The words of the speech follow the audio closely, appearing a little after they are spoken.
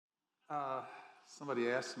Uh, Somebody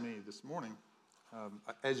asked me this morning.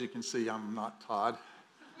 As you can see, I'm not Todd.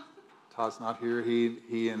 Todd's not here.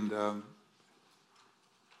 He and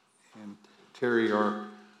Terry are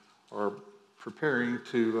preparing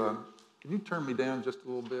to. Can you turn me down just a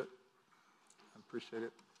little bit? I appreciate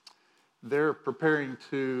it. They're preparing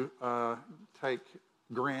to take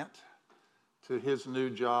Grant to his new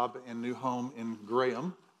job and new home in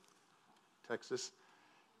Graham, Texas,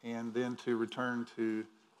 and then to return to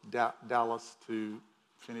Dallas to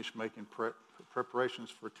finish making preparations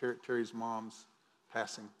for Terry's mom's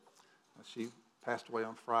passing. She passed away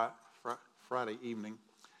on Friday evening.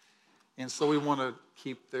 And so we want to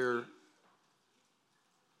keep their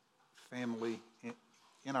family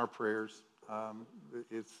in our prayers.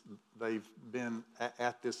 They've been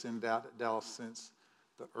at this in Dallas since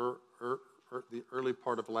the early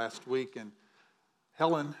part of last week. And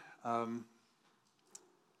Helen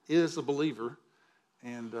is a believer.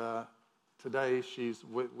 And today she's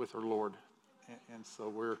with her Lord, and so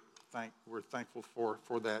we're thankful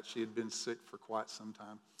for that. She had been sick for quite some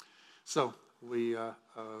time, so we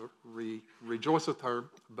rejoice with her.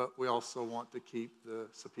 But we also want to keep the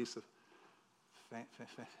Sapisa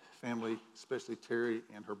family, especially Terry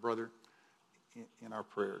and her brother, in our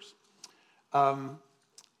prayers.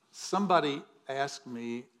 Somebody asked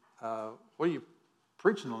me, "What are you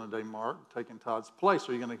preaching on today, Mark, taking Todd's place?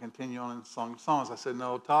 Are you going to continue on in Song of Songs?" I said,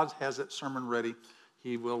 no, Todd has that sermon ready.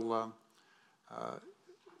 He will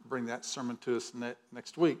bring that sermon to us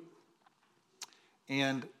next week.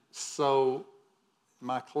 And so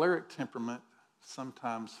my choleric temperament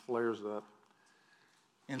sometimes flares up.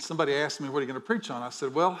 And somebody asked me, what are you going to preach on? I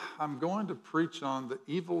said, well, I'm going to preach on the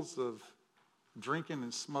evils of drinking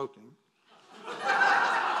and smoking.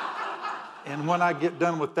 And when I get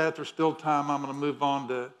done with that, there's still time. I'm going to move on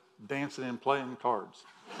to dancing and playing cards.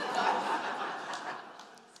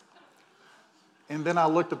 And then I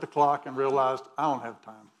looked at the clock and realized I don't have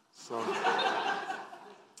time. So,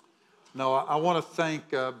 no, I want to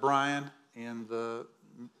thank Brian and the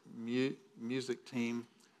music team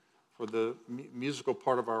for the musical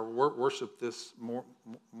part of our worship this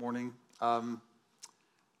morning.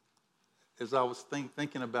 As I was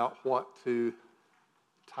thinking about what to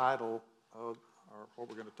title or what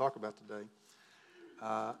we're going to talk about today,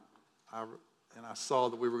 I saw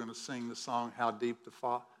that we were going to sing the song, How Deep the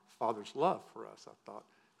Father's Love for Us. I thought,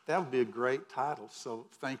 that would be a great title. So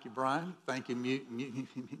thank you, Brian. Thank you,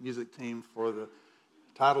 music team, for the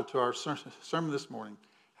title to our sermon this morning,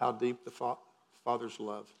 How Deep the Father's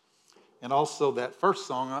Love. And also that first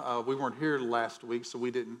song, we weren't here last week, so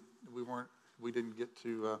we didn't get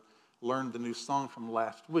to learn the new song from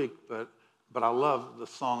last week, but I love the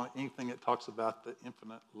song, anything that talks about the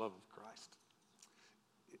infinite love of Christ.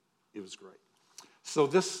 It was great. So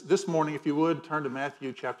this morning, if you would, turn to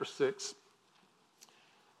Matthew chapter 6.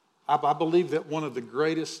 I believe that one of the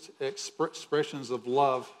greatest expressions of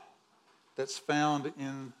love that's found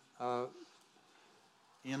in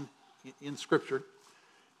Scripture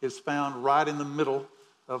is found right in the middle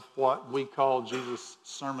of what we call Jesus'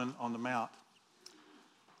 Sermon on the Mount.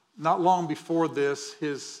 Not long before this,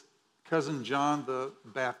 his cousin John the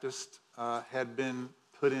Baptist had been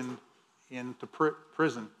put into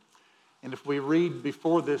prison. And if we read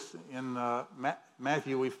before this in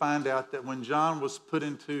Matthew, we find out that when John was put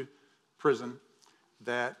into prison,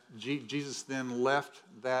 that Jesus then left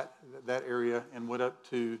that area and went up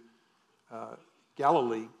to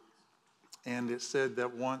Galilee. And it said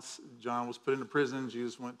that once John was put into prison,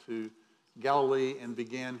 Jesus went to Galilee and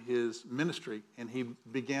began his ministry. And he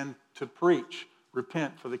began to preach,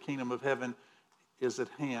 repent, for the kingdom of heaven is at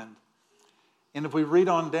hand. And if we read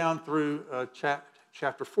on down through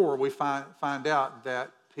chapter 4, we find out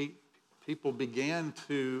that people began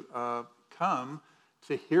to come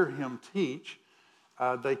to hear him teach.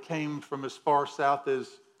 They came from as far south as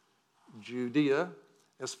Judea,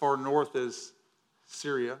 as far north as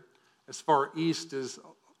Syria, as far east as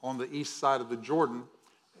on the east side of the Jordan,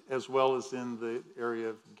 as well as in the area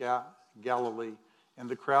of Galilee. And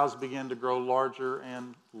the crowds began to grow larger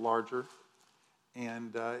and larger.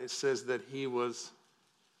 And it says that he was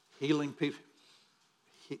healing people.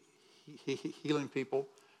 Healing people.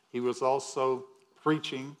 He was also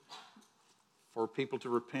preaching for people to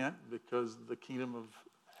repent because the kingdom of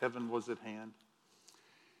heaven was at hand.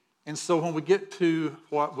 And so when we get to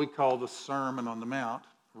what we call the Sermon on the Mount,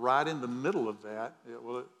 right in the middle of that,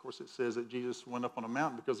 of course it says that Jesus went up on a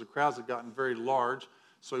mountain because the crowds had gotten very large.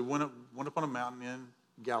 So he went up on a mountain in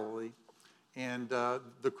Galilee. And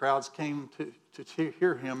the crowds came to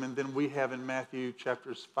hear him. And then we have in Matthew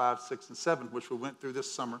chapters 5, 6, and 7, which we went through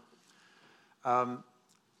this summer,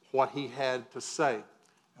 what he had to say.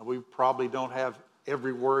 We probably don't have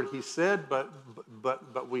every word he said, but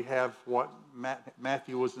we have what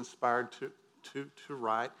Matthew was inspired to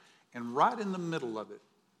write. And right in the middle of it,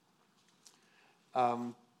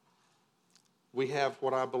 we have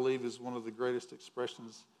what I believe is one of the greatest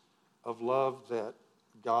expressions of love that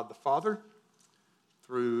God the Father,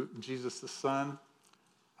 through Jesus the Son,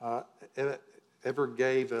 ever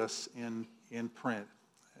gave us in print.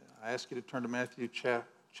 I ask you to turn to Matthew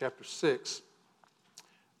chapter 6.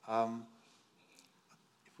 If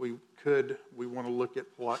we could, we want to look at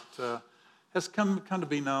what has come to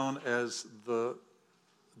be known as the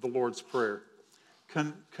Lord's Prayer.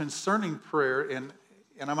 Concerning prayer, and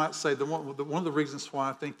I might say one of the reasons why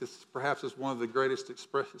I think this perhaps is one of the greatest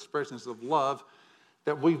expressions of love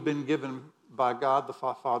that we've been given by God the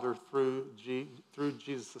Father through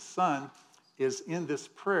Jesus the Son is in this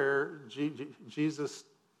prayer, Jesus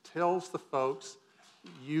tells the folks,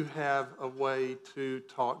 you have a way to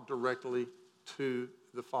talk directly to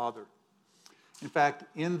the Father. In fact,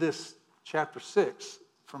 in this chapter 6,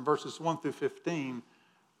 from verses 1 through 15,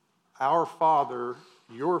 our Father,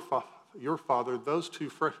 your Father, those two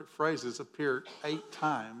phrases appear 8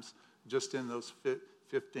 times just in those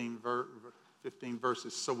 15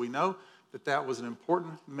 verses. So we know that was an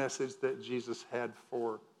important message that Jesus had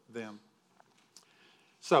for them.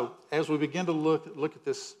 So as we begin to look at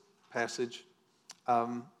this passage,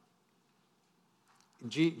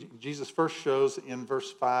 Jesus first shows in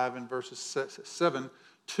verse 5 and verses 7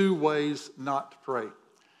 2 ways not to pray.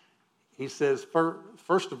 He says,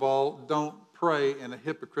 first of all, don't pray in a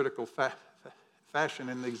hypocritical fashion.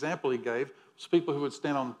 And the example he gave was people who would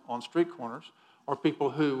stand on street corners or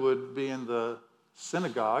people who would be in the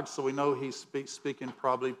synagogue. So we know he's speaking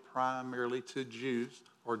probably primarily to Jews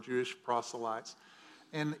or Jewish proselytes.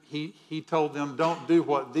 And he told them, don't do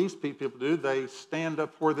what these people do. They stand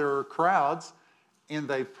up where there are crowds and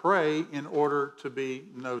they pray in order to be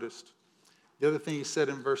noticed. The other thing he said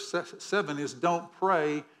in verse 7 is don't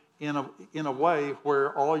pray in a way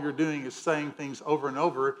where all you're doing is saying things over and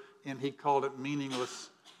over, and he called it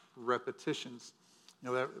meaningless repetitions.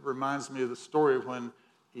 That reminds me of the story of when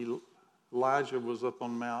Elijah was up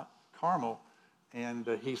on Mount Carmel, and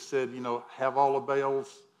he said, have all of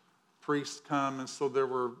Baal's priests come, and so there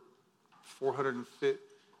were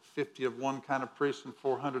 450 of one kind of priest and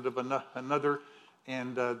 400 of another,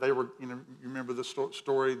 and they were, you remember the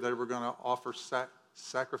story, they were going to offer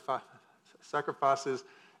sacrifices,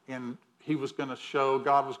 and God was going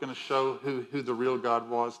to show who the real God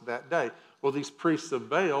was that day. Well, these priests of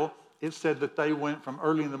Baal, it said that they went from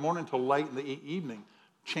early in the morning till late in the evening,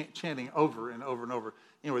 chanting over and over and over.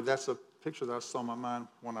 Anyway, that's a picture that I saw in my mind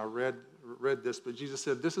when I read this. But Jesus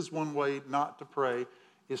said, this is one way not to pray,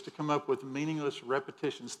 is to come up with meaningless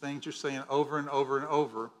repetitions, things you're saying over and over and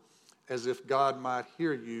over, as if God might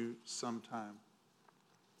hear you sometime.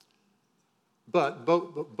 But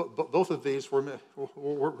both of these were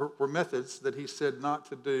methods that he said not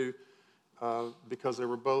to do because they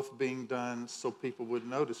were both being done so people would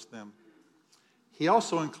notice them. He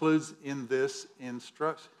also includes in this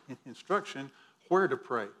instruction where to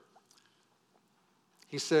pray.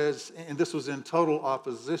 He says, and this was in total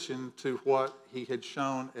opposition to what he had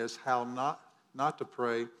shown as how not to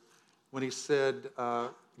pray when he said,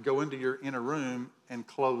 go into your inner room and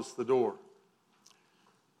close the door.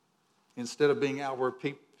 Instead of being out where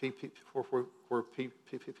people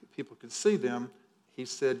could see them, he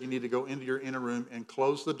said you need to go into your inner room and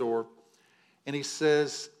close the door. And he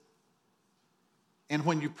says, and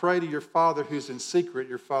when you pray to your Father who's in secret,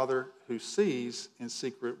 your Father who sees in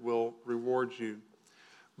secret will reward you.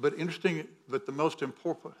 But the most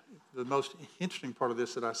interesting part of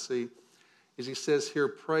this that I see is he says here,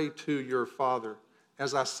 pray to your Father.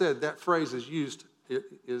 As I said, that phrase is used,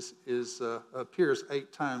 appears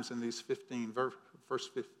 8 times in these first 15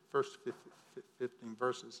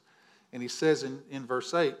 verses. And he says in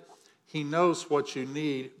verse 8, he knows what you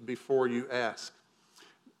need before you ask.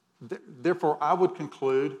 Therefore, I would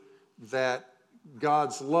conclude that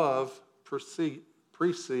God's love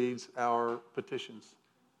precedes our petitions.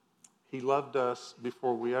 He loved us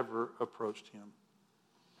before we ever approached him.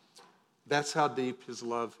 That's how deep his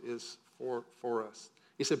love is for us.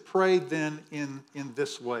 He said, pray then in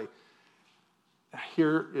this way.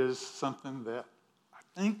 Here is something that I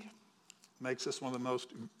think makes us one of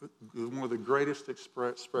the greatest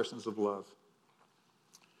expressions of love.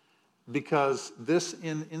 Because this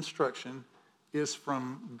instruction is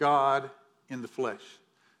from God in the flesh.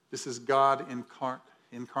 This is God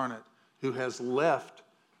incarnate who has left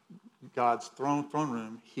God's throne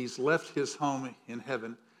room. He's left his home in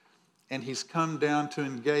heaven, and he's come down to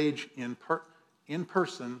engage in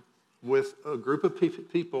person with a group of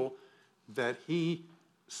people that he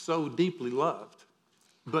so deeply loved,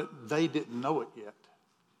 but they didn't know it yet.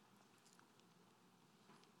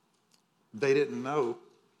 They didn't know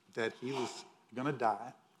that he was going to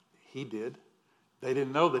die. He did. They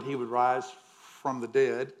didn't know that he would rise from the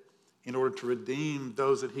dead in order to redeem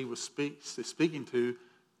those that he was speaking to,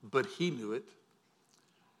 but he knew it.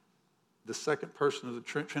 The second person of the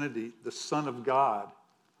Trinity, the Son of God,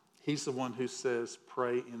 he's the one who says,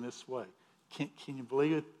 pray in this way. Can you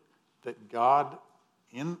believe it? That God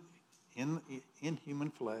in human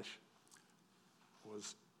flesh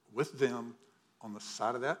was with them on the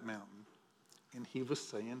side of that mountain, and he was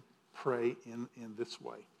saying, pray in this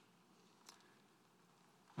way.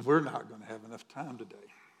 We're not going to have enough time today.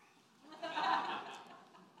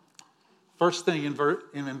 First thing in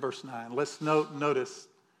verse 9, let's notice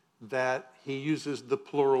that he uses the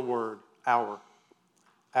plural word, our.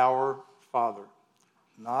 Our Father.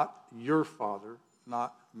 Not your Father,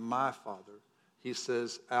 not my Father. He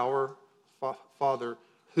says, our Father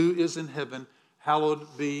who is in heaven, hallowed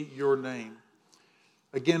be your name.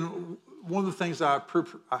 Again, one of the things I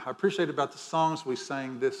appreciate about the songs we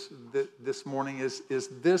sang this morning is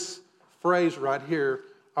this phrase right here,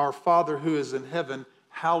 our Father who is in heaven,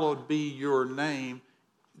 hallowed be your name.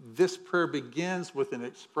 This prayer begins with an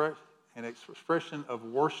expression of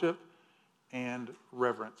worship and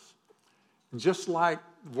reverence. Just like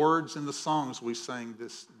words in the songs we sang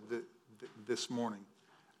this morning.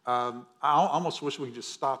 I almost wish we could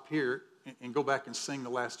just stop here and go back and sing the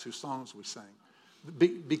last two songs we sang.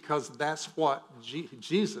 Because that's what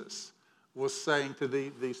Jesus was saying to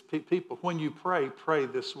these people. When you pray, pray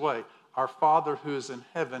this way. Our Father who is in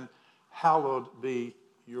heaven, hallowed be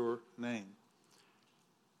your name.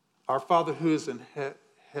 Our Father who is in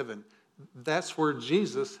heaven. That's where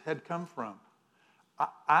Jesus had come from.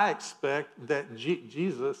 I expect that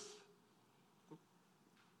Jesus,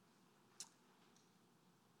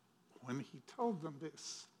 when he told them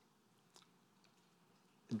this,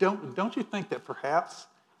 don't you think that perhaps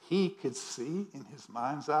he could see in his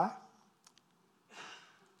mind's eye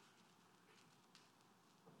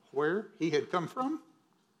where he had come from?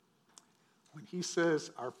 When he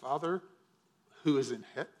says, our Father who is in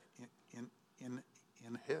heaven,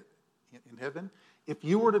 if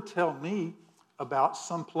you were to tell me about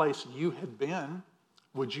some place you had been,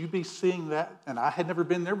 would you be seeing that? And I had never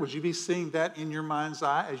been there. Would you be seeing that in your mind's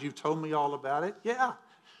eye as you told me all about it? Yeah.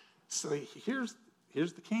 So here's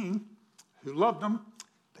the king who loved them.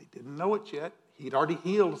 They didn't know it yet. He'd already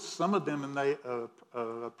healed some of them, and they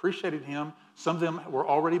appreciated him. Some of them were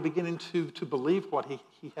already beginning to believe what he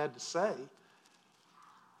had to say.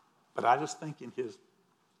 But I just think in his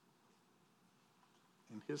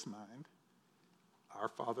mind, our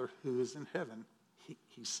Father who is in heaven,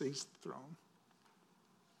 he sees the throne.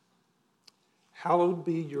 Hallowed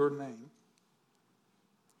be your name.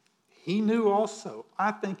 He knew also,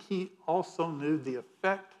 I think he also knew the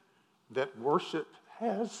effect that worship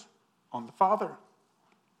has on the Father.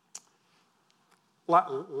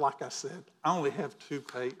 Like I said, I only have two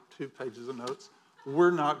pages of notes.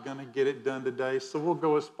 We're not going to get it done today, so we'll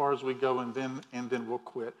go as far as we go and then we'll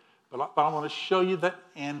quit. But I want to show you the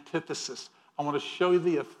antithesis. I want to show you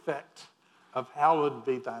the effect of hallowed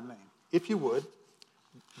be thy name. If you would,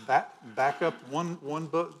 back up one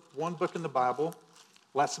book in the Bible.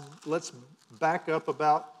 Let's back up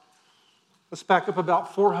about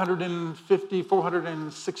 450,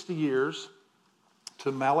 460 years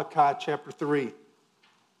to Malachi chapter 3.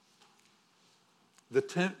 The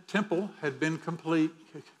temple had been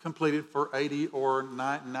completed for 80 or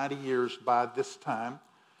 90 years by this time,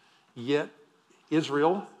 yet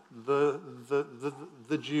Israel,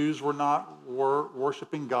 the Jews were not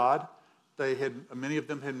worshiping God. Many of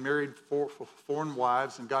them had married foreign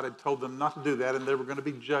wives, and God had told them not to do that, and they were going to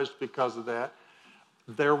be judged because of that.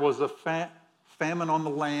 There was a famine on the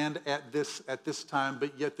land at this time,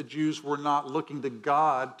 but yet the Jews were not looking to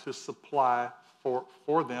God to supply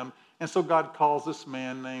for them. And so God calls this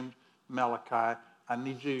man named Malachi. I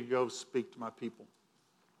need you to go speak to my people.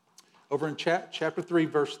 Over in chapter 3,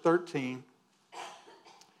 verse 13,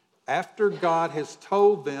 after God has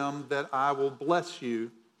told them that I will bless you,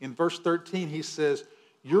 in verse 13 he says,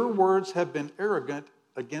 your words have been arrogant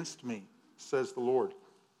against me, says the Lord.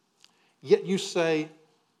 Yet you say,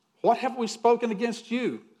 what have we spoken against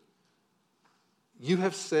you? You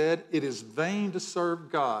have said, it is vain to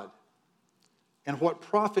serve God. And what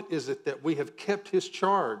profit is it that we have kept his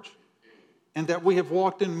charge and that we have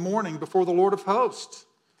walked in mourning before the Lord of hosts?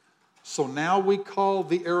 So now we call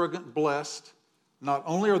the arrogant blessed. Not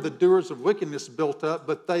only are the doers of wickedness built up,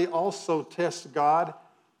 but they also test God,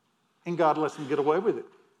 and God lets them get away with it.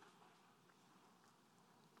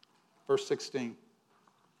 Verse 16.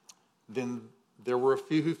 Then there were a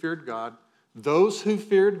few who feared God. Those who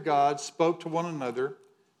feared God spoke to one another,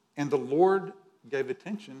 and the Lord gave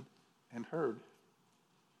attention and heard.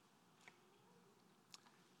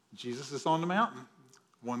 Jesus is on the mountain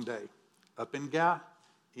one day up in Galilee.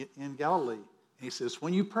 And he says,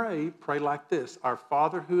 when you pray, pray like this: Our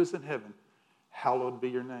Father who is in heaven, hallowed be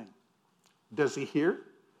your name. Does he hear?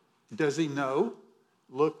 Does he know?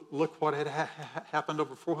 Look what had happened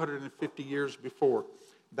over 450 years before.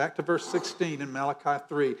 Back to verse 16 in Malachi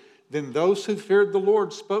 3. Then those who feared the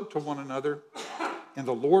Lord spoke to one another, and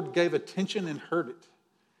the Lord gave attention and heard it.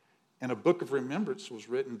 And a book of remembrance was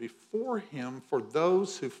written before him for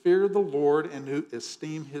those who fear the Lord and who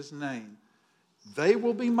esteem his name. They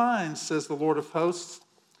will be mine, says the Lord of hosts,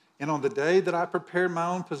 and on the day that I prepare my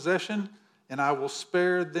own possession, and I will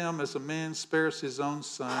spare them as a man spares his own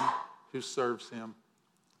son who serves him.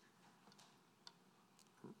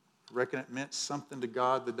 Reckon it meant something to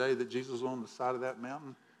God the day that Jesus was on the side of that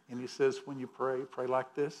mountain. And he says, when you pray, pray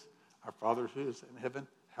like this: Our Father who is in heaven,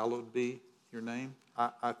 hallowed be your name.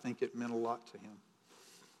 I think it meant a lot to him.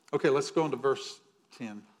 Okay, let's go on to verse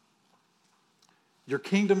 10. Your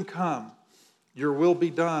kingdom come, your will be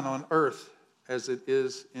done on earth as it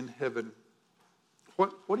is in heaven.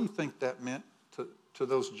 What do you think that meant to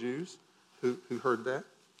those Jews who heard that?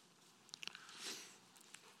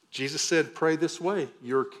 Jesus said, pray this way: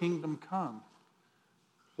 your kingdom come.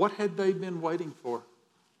 What had they been waiting for?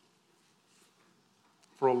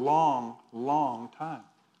 For a long, long time.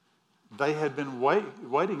 They had been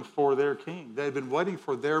waiting for their king. They had been waiting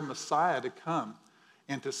for their Messiah to come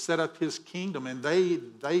and to set up his kingdom. And they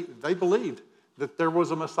believed that there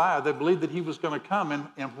was a Messiah. They believed that he was going to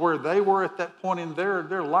come. And where they were at that point in their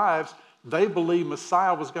lives, they believed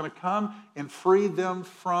Messiah was going to come and free them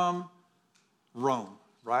from Rome.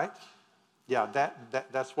 Right? Yeah,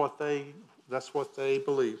 that's what they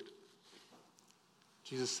believed.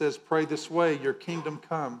 Jesus says, pray this way: your kingdom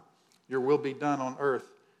come, your will be done on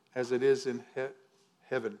earth as it is in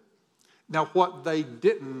heaven. Now, what they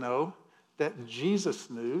didn't know, that Jesus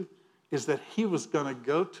knew, is that he was going to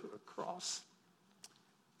go to a cross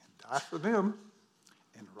and die for them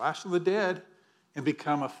and rise from the dead and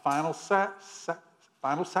become a final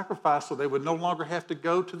sacrifice, so they would no longer have to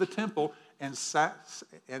go to the temple and sacrifice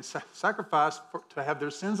to have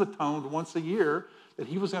their sins atoned once a year. That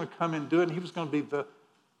he was going to come and do it, and he was going to be the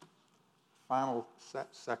final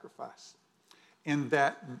sacrifice. And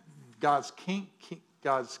that God's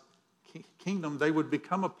kingdom, they would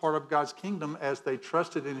become a part of God's kingdom as they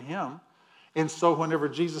trusted in him. And so whenever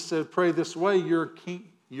Jesus said, pray this way: your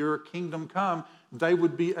kingdom come, they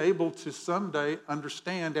would be able to someday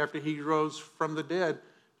understand, after he rose from the dead,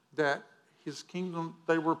 that his kingdom,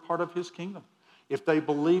 they were part of his kingdom. If they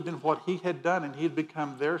believed in what he had done and he had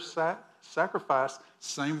become their sacrifice,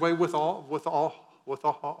 same way with all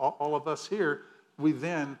of us here, we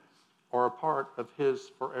then are a part of his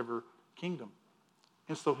forever kingdom.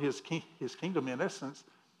 And so his kingdom, in essence,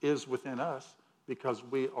 is within us because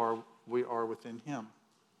we are within him.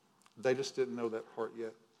 They just didn't know that part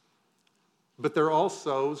yet. But there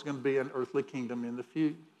also is going to be an earthly kingdom in the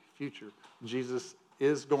future. Jesus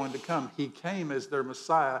is going to come. He came as their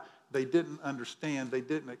Messiah. They didn't understand. They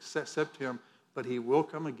didn't accept him. But he will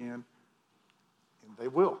come again, and they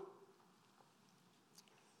will.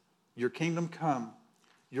 Your kingdom come.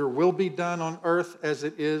 Your will be done on earth as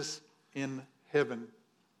it is in heaven.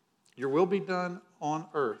 Your will be done on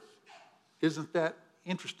earth. Isn't that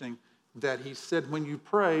interesting that he said, when you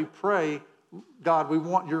pray, God, we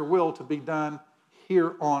want your will to be done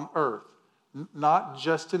here on earth. Not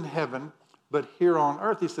just in heaven, but here on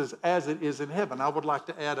earth. He says, as it is in heaven. I would like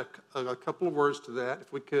to add a couple of words to that,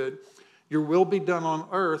 if we could. Your will be done on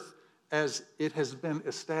earth as it has been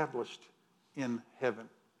established in heaven.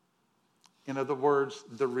 In other words,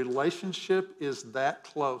 the relationship is that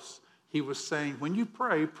close. He was saying, when you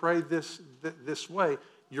pray this way: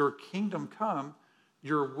 your kingdom come,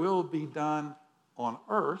 your will be done on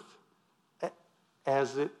earth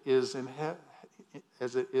as it is in heaven.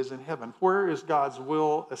 Where is God's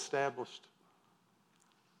will established?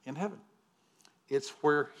 In heaven. It's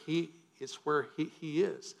where he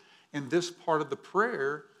is. And this part of the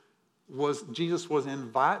prayer was Jesus was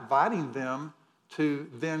inviting them to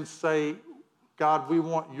then say, God, we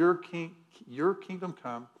want your kingdom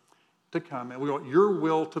to come, and we want your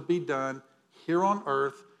will to be done here on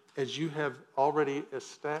earth as you have already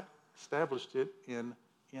established it in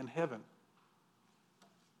heaven.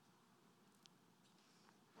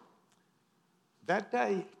 That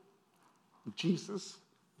day, Jesus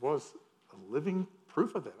was a living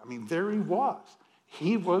proof of that. I mean, there he was.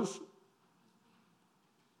 He was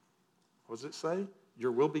what does it say?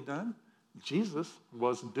 Your will be done. Jesus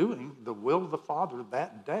was doing the will of the Father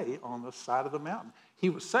that day on the side of the mountain. He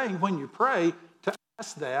was saying, when you pray, to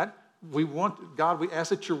ask that, we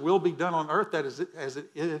ask that your will be done on earth as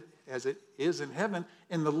it is in heaven.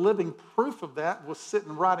 And the living proof of that was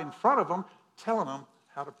sitting right in front of them, telling them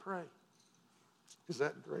how to pray. Is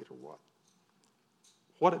that great or what?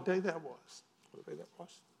 What a day that was. What a day that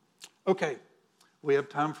was. Okay, we have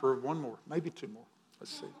time for one more, maybe two more.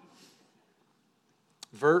 Let's see.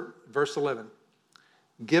 Verse 11.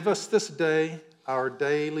 Give us this day our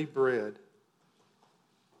daily bread.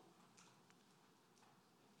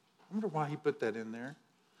 I wonder why he put that in there.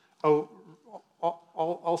 Oh,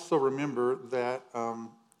 also remember that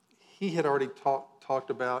he had already talked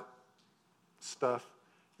about stuff,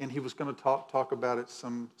 and he was going to talk about it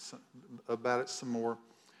some more.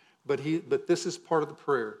 But this is part of the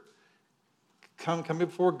prayer. Come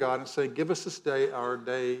before God and say, give us this day our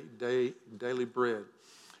daily bread.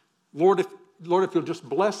 Lord, if you'll just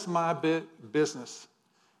bless my business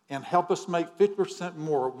and help us make 50%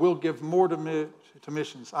 more, we'll give more to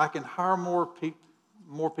missions. I can hire more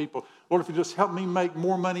people. Lord, if you just help me make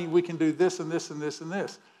more money, we can do this and this and this and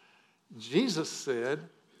this. Jesus said,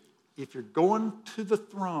 if you're going to the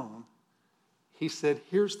throne, he said,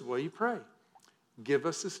 here's the way you pray. Give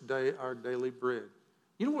us this day our daily bread.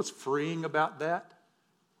 You know what's freeing about that?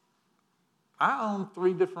 I owned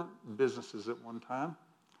 3 different businesses at one time.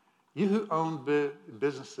 You who own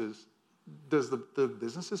businesses, does the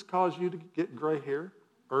businesses cause you to get gray hair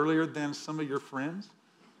earlier than some of your friends?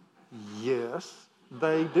 Yes,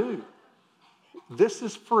 they do. This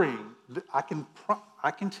is freeing. I can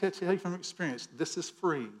tell you from experience, this is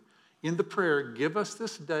freeing. In the prayer, give us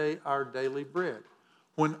this day our daily bread.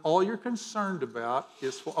 When all you're concerned about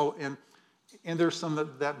is, and there's some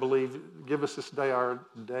that believe, give us this day our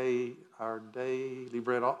daily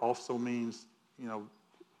bread also means,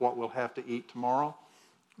 what we'll have to eat tomorrow.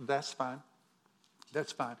 That's fine.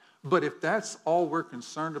 That's fine. But if that's all we're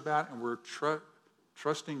concerned about and we're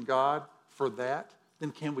trusting God for that, then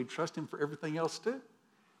can we trust him for everything else too?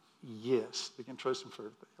 Yes, we can trust him for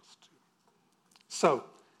everything else too. So,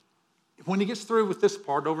 when he gets through with this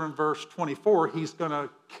part over in verse 24, he's going to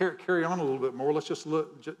carry on a little bit more. Let's just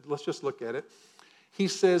look at it. He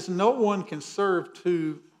says, no one can serve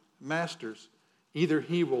 2 masters. Either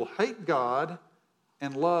he will hate God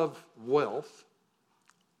and love wealth,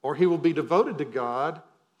 or he will be devoted to God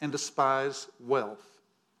and despise wealth.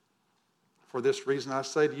 For this reason I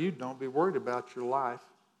say to you, don't be worried about your life.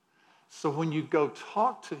 So when you go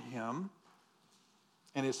talk to him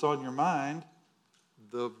and it's on your mind,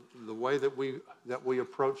 the way that we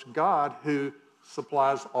approach God, who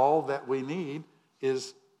supplies all that we need,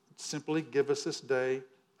 is simply give us this day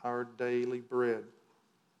our daily bread.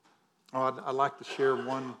 I'd like to share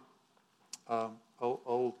one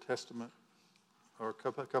Old Testament or a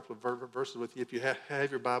couple of verses with you. If you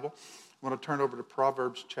have your Bible, I want to turn over to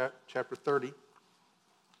Proverbs chapter 30.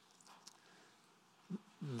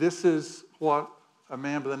 This is what a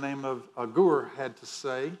man by the name of Agur had to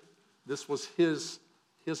say. This was his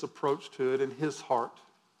approach to it and his heart.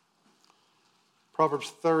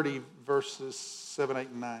 Proverbs 30, verses 7, 8,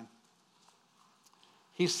 and 9.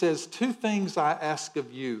 He says, 2 things I ask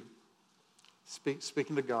of you,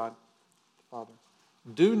 speaking to God, the Father.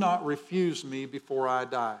 Do not refuse me before I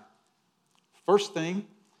die. First thing,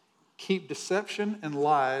 keep deception and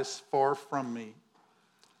lies far from me.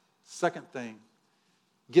 Second thing,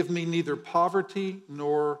 give me neither poverty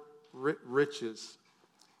nor riches.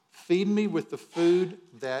 Feed me with the food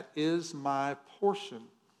that is my portion,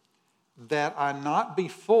 that I not be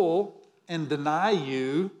full and deny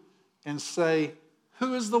you and say,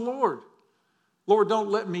 who is the Lord? Lord, don't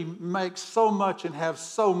let me make so much and have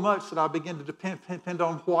so much that I begin to depend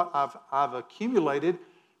on what I've accumulated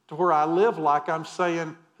to where I live like I'm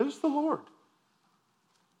saying, who's the Lord?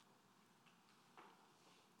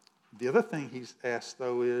 The other thing he's asked,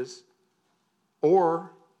 though, is,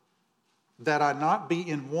 or that I not be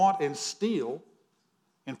in want and steal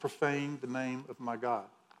and profane the name of my God.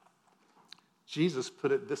 Jesus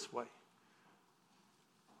put it this way.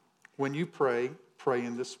 When you pray, pray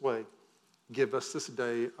in this way. Give us this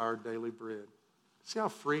day our daily bread. See how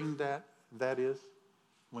freeing that is?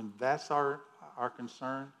 When that's our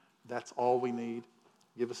concern, that's all we need.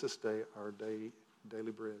 Give us this day our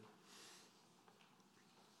daily bread.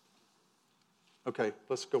 Okay,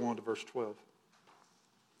 let's go on to verse 12.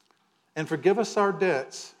 And forgive us our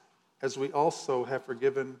debts as we also have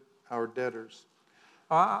forgiven our debtors.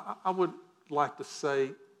 I would like to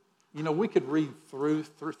say, we could read through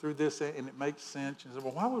this and it makes sense. And say,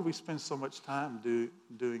 well, why would we spend so much time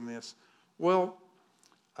doing this? Well,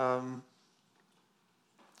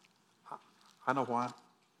 I know why.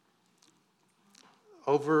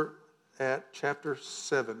 Over at chapter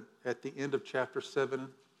 7, at the end of chapter 7,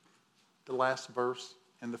 the last verse,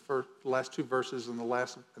 and the last two verses in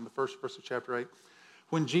the first verse of chapter 8,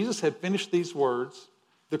 when Jesus had finished these words,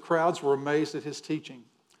 the crowds were amazed at his teaching,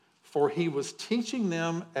 for he was teaching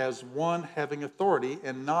them as one having authority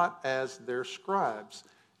and not as their scribes.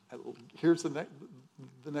 Here's the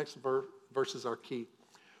next verses are key.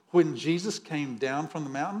 When Jesus came down from the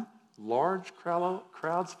mountain, large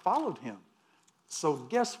crowds followed him. So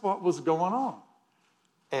guess what was going on?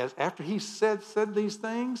 After he said these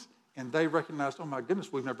things, and they recognized, oh my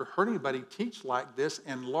goodness, we've never heard anybody teach like this,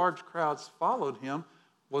 and large crowds followed him.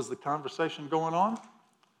 Was the conversation going on?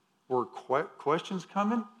 Were questions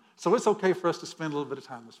coming? So it's okay for us to spend a little bit of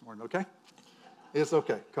time this morning, okay? It's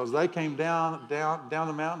okay, because they came down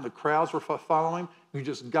the mountain. The crowds were following. We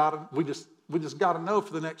just got to know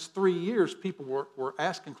for the next 3 years, people were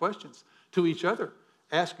asking questions to each other,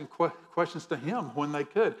 asking questions to him when they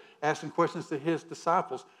could, asking questions to his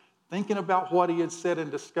disciples, thinking about what he had said and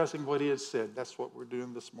discussing what he had said. That's what we're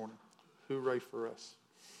doing this morning. Hooray for us.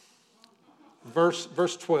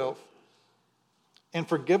 Verse 12. And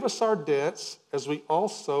forgive us our debts as we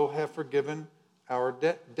also have forgiven our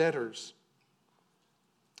debtors.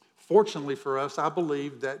 Fortunately for us, I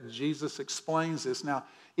believe that Jesus explains this. Now,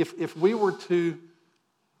 if we were to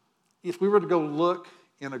go look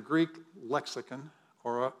in a Greek lexicon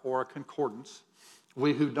or a concordance,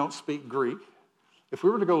 we who don't speak Greek, if we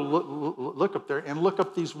were to go look up there and look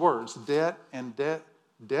up these words, debt and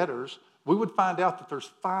debtors, we would find out that there's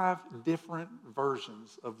 5 different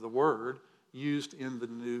versions of the word used in the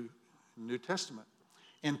New Testament.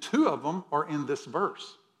 And 2 of them are in this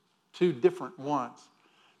verse, 2 different ones.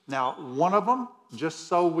 Now, one of them, just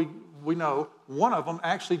so we know, one of them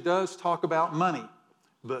actually does talk about money,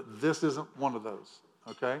 but this isn't one of those,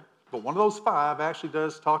 okay? But one of those 5 actually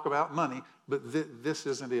does talk about money, but this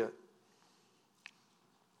isn't it.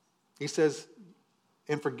 He says,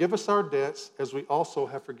 and forgive us our debts as we also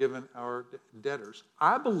have forgiven our debtors.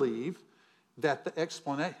 I believe that the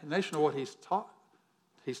explanation of what he's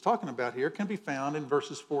talking about here can be found in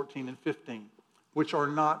verses 14 and 15, which are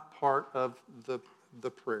not part of the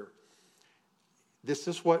prayer. This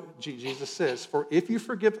is what Jesus says. For if you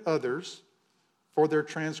forgive others for their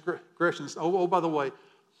transgressions, by the way,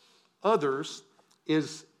 others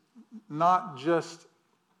is not just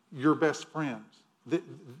your best friends.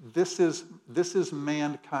 This is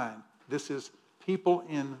mankind. This is people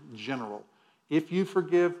in general. If you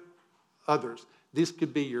forgive others, this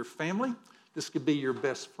could be your family. This could be your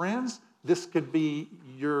best friends. This could be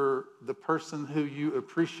the person who you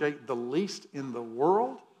appreciate the least in the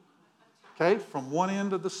world. Okay, from one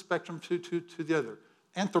end of the spectrum to the other.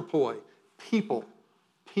 Anthropoi, people,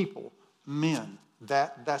 men.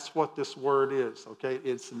 That's what this word is. Okay,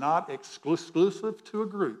 it's not exclusive to a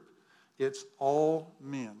group. It's all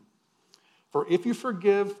men. For if you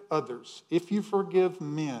forgive others, if you forgive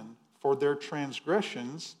men for their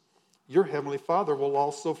transgressions, your heavenly Father will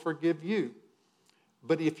also forgive you.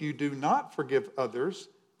 But if you do not forgive others,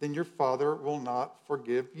 then your Father will not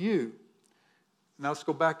forgive you. Now let's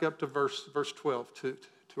go back up to verse 12,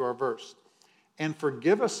 to our verse. And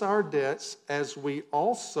forgive us our debts as we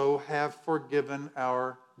also have forgiven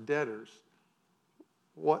our debtors.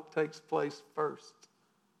 What takes place first?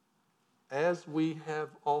 As we have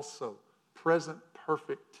also, present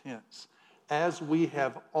perfect tense. As we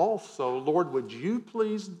have also, Lord, would you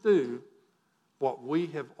please do what we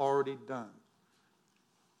have already done?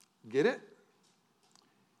 Get it?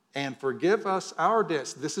 And forgive us our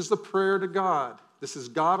debts. This is the prayer to God. This is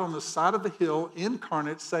God on the side of the hill,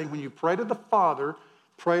 incarnate, saying, when you pray to the Father,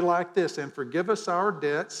 pray like this, and forgive us our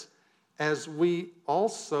debts as we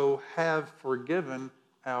also have forgiven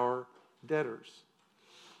our debtors.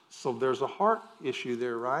 So there's a heart issue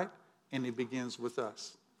there, right? And it begins with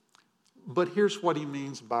us. But here's what he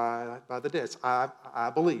means by the debts.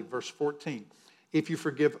 I believe, verse 14. If you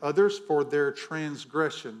forgive others for their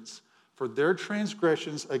transgressions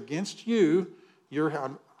against you,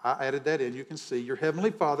 I added that in, you can see, your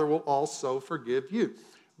heavenly Father will also forgive you.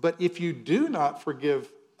 But if you do not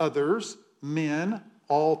forgive others, men,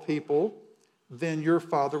 all people, then your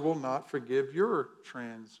Father will not forgive your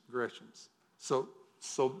transgressions. So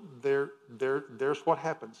there's what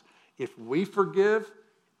happens. If we forgive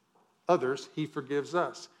others, he forgives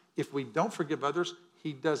us. If we don't forgive others,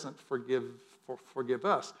 he doesn't forgive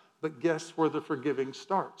us. But guess where the forgiving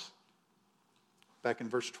starts? Back in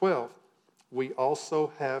verse 12. We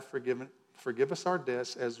also have forgive us our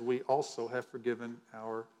debts as we also have forgiven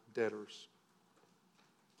our debtors.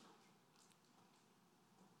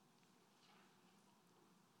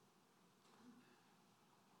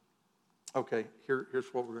 Okay,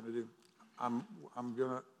 here's what we're going to do.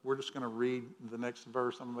 We're just going to read the next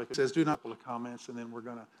verse. I'm going to make it says, "Do not," the comments, and then we're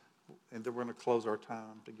going to close our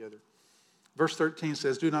time together. Verse 13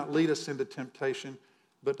 says, "Do not lead us into temptation,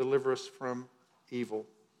 but deliver us from evil."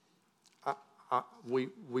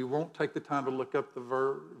 We won't take the time to look up the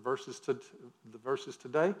verses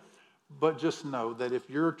today, but just know that if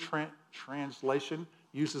your translation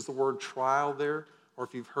uses the word trial there, or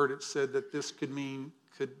if you've heard it said that this could mean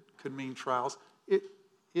trials,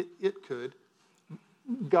 it could.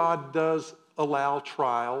 God does allow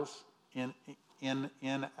trials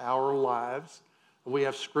in our lives. We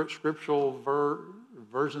have scriptural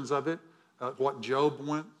versions of it. What Job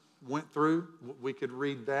went through, we could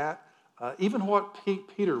read that. Even what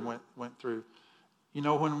Peter went through. You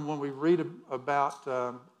know, when we read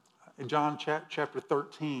about in John chapter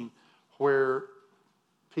 13, where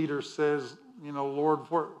Peter says, you know, "Lord,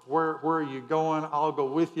 where are you going? I'll go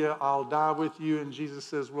with you. I'll die with you." And Jesus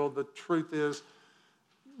says, "Well, the truth is,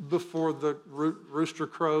 before the rooster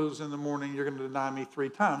crows in the morning, you're going to deny me 3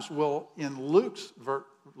 times. Well, in Luke's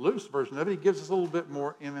version of it, he gives us a little bit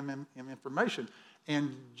more information.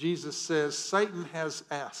 And Jesus says, "Satan has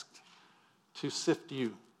asked to sift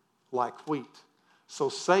you like wheat." So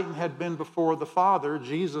Satan had been before the Father.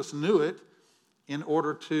 Jesus knew it in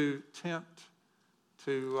order to tempt,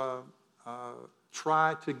 to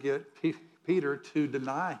try to get Peter to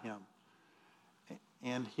deny him.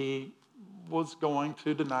 And he was going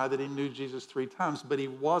to deny that he knew Jesus 3 times, but he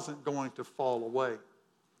wasn't going to fall away.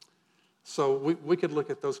 So we could look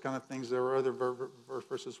at those kind of things. There are other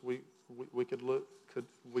verses we could look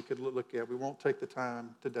at. We won't take the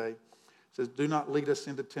time today. It says, "Do not lead us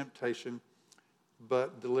into temptation,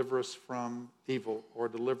 but deliver us from evil," or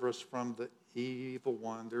 "deliver us from the evil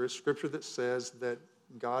one." There is scripture that says that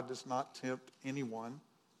God does not tempt anyone.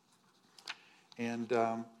 And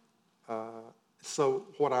so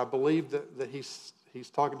what I believe that he's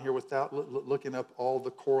talking here without looking up all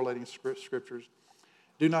the correlating scriptures.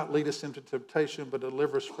 "Do not lead us into temptation, but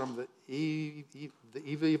deliver us from the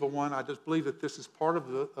evil one." I just believe that this is part of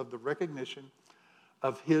the recognition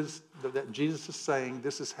of that Jesus is saying,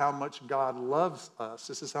 this is how much God loves us.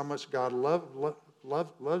 This is how much God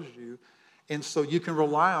loves you. And so you can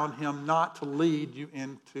rely on him not to lead you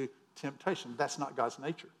into temptation. That's not God's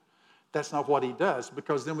nature. That's not what he does,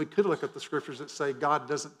 because then we could look at the scriptures that say God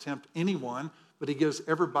doesn't tempt anyone, but he gives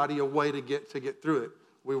everybody a way to get through it.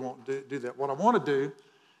 We won't do that. What I want to do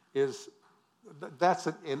is, that's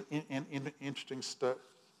an interesting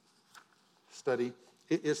study.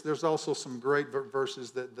 There's also some great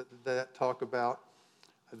verses that talk about,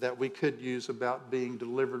 that we could use about being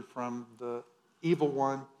delivered from the evil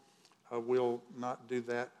one. We'll not do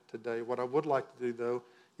that today. What I would like to do, though,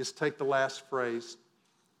 is take the last phrase.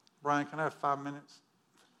 Brian, can I have 5 minutes?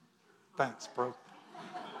 Thanks, bro.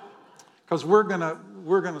 Because we're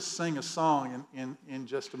gonna sing a song in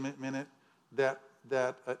just a minute that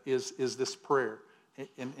is this prayer,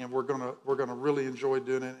 and we're gonna really enjoy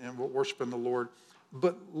doing it, and we're worshiping the Lord.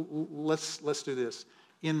 But let's do this.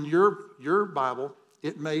 In your Bible,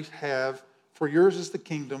 it may have, "For yours is the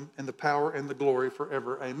kingdom and the power and the glory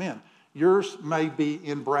forever. Amen." Yours may be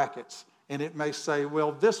in brackets, and it may say,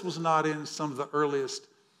 "Well, this was not in some of the earliest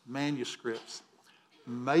manuscripts."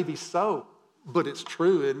 Maybe so, but it's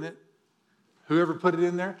true, isn't it? Whoever put it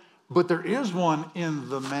in there. But there is one in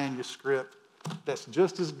the manuscript that's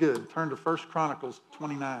just as good. Turn to 1 Chronicles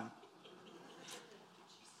 29.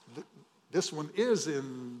 This one is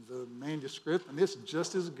in the manuscript, and it's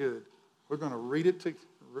just as good. We're going to read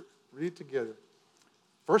it together.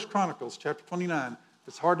 1 Chronicles chapter 29. If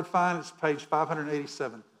it's hard to find, it's page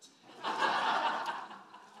 587.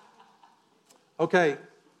 Okay,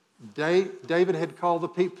 David had called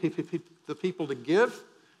the people to give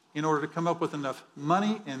in order to come up with enough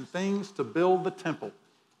money and things to build the temple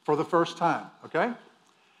for the first time, okay?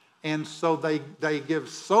 And so they give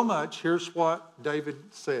so much. Here's what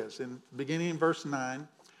David says, beginning in verse 9.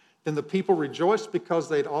 "Then the people rejoiced because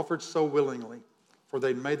they'd offered so willingly, for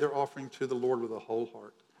they'd made their offering to the Lord with a whole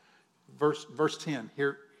heart." Verse 10,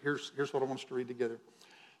 here's what I want us to read together.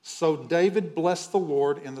 "So David blessed the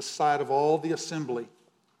Lord in the sight of all the assembly.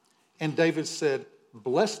 And David said,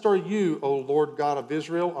 'Blessed are you, O Lord God of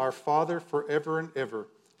Israel, our Father, forever and ever.'"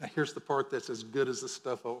 Now here's the part that's as good as the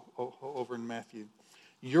stuff over in Matthew.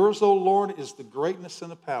 "Yours, O Lord, is the greatness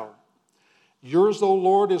and the power. Yours, O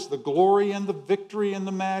Lord, is the glory and the victory and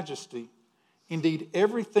the majesty. Indeed,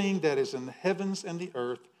 everything that is in the heavens and the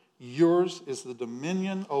earth, yours is the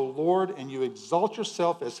dominion, O Lord, and you exalt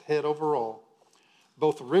yourself as head over all.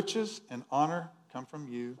 Both riches and honor come from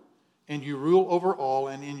you, and you rule over all,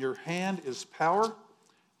 and in your hand is power,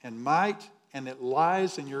 and might, and it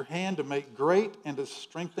lies in your hand to make great and to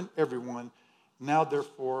strengthen everyone. Now,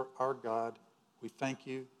 therefore, our God, we thank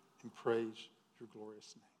you and praise your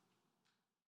glorious name.